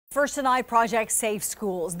First tonight, Project Safe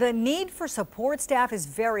Schools. The need for support staff is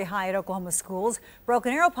very high at Oklahoma schools.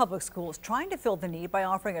 Broken Arrow Public Schools trying to fill the need by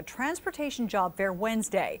offering a transportation job fair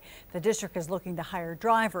Wednesday. The district is looking to hire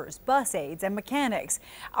drivers, bus aides, and mechanics.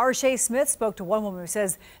 Our Shay Smith spoke to one woman who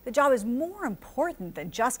says the job is more important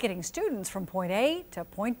than just getting students from point A to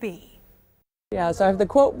point B. Yeah, so I have the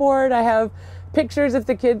quote board, I have pictures. If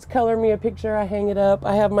the kids color me a picture, I hang it up.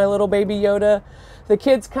 I have my little baby Yoda. The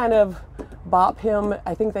kids kind of bop him.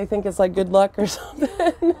 I think they think it's like good luck or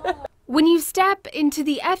something. When you step into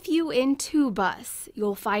the FUN2 bus,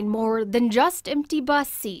 you'll find more than just empty bus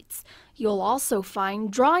seats. You'll also find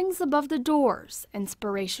drawings above the doors,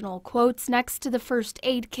 inspirational quotes next to the first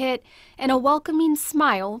aid kit, and a welcoming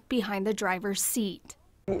smile behind the driver's seat.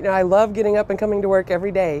 You know, I love getting up and coming to work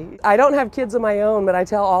every day. I don't have kids of my own, but I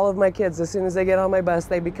tell all of my kids as soon as they get on my bus,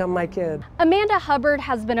 they become my kid. Amanda Hubbard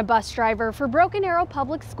has been a bus driver for Broken Arrow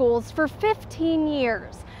Public Schools for 15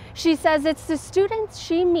 years. She says it's the students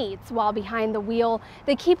she meets while behind the wheel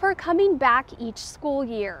that keep her coming back each school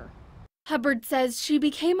year. Hubbard says she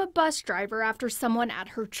became a bus driver after someone at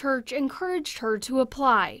her church encouraged her to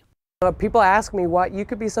apply. People ask me, what, you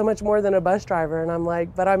could be so much more than a bus driver, and I'm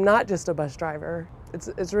like, but I'm not just a bus driver.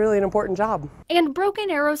 It's really an important job. And Broken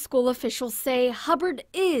Arrow school officials say Hubbard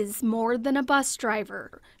is more than a bus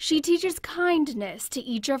driver. She teaches kindness to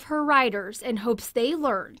each of her riders and hopes they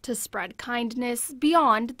learn to spread kindness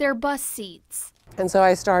beyond their bus seats. And so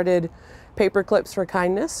I started paper clips for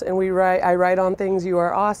kindness, and I write on things: you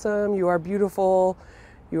are awesome, you are beautiful,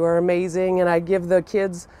 you are amazing, and I give the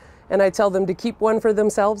kids, and I tell them to keep one for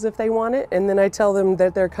themselves if they want it, and then I tell them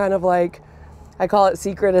that they're kind of like, I call it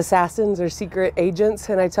secret assassins or secret agents,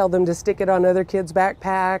 and I tell them to stick it on other kids'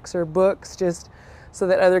 backpacks or books just so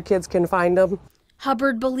that other kids can find them.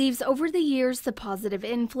 Hubbard believes over the years the positive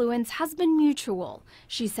influence has been mutual.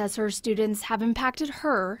 She says her students have impacted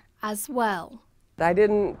her as well. I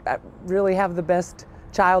didn't really have the best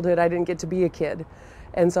childhood. I didn't get to be a kid.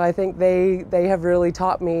 And so I think they have really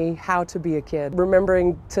taught me how to be a kid.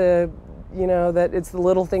 Remembering to, that it's the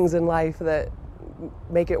little things in life that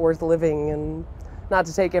make it worth living and not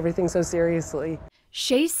to take everything so seriously.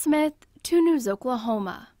 Shay Smith, 2 News,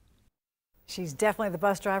 Oklahoma. She's definitely the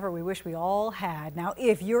bus driver we wish we all had. Now,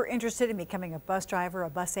 if you're interested in becoming a bus driver,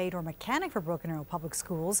 a bus aide, or mechanic for Broken Arrow Public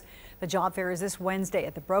Schools, the job fair is this Wednesday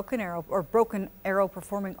at the Broken Arrow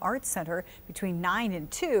Performing Arts Center between 9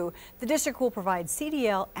 and 2. The district will provide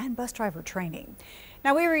CDL and bus driver training.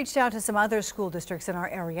 Now, we reached out to some other school districts in our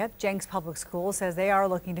area. Jenks Public Schools says they are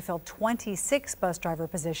looking to fill 26 bus driver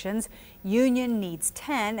positions. Union needs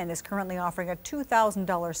 10 and is currently offering a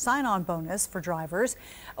 $2,000 sign-on bonus for drivers.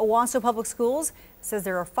 Owasso Public Schools says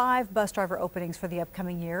there are 5 bus driver openings for the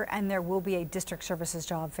upcoming year, and there will be a district services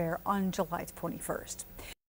job fair on July 21st.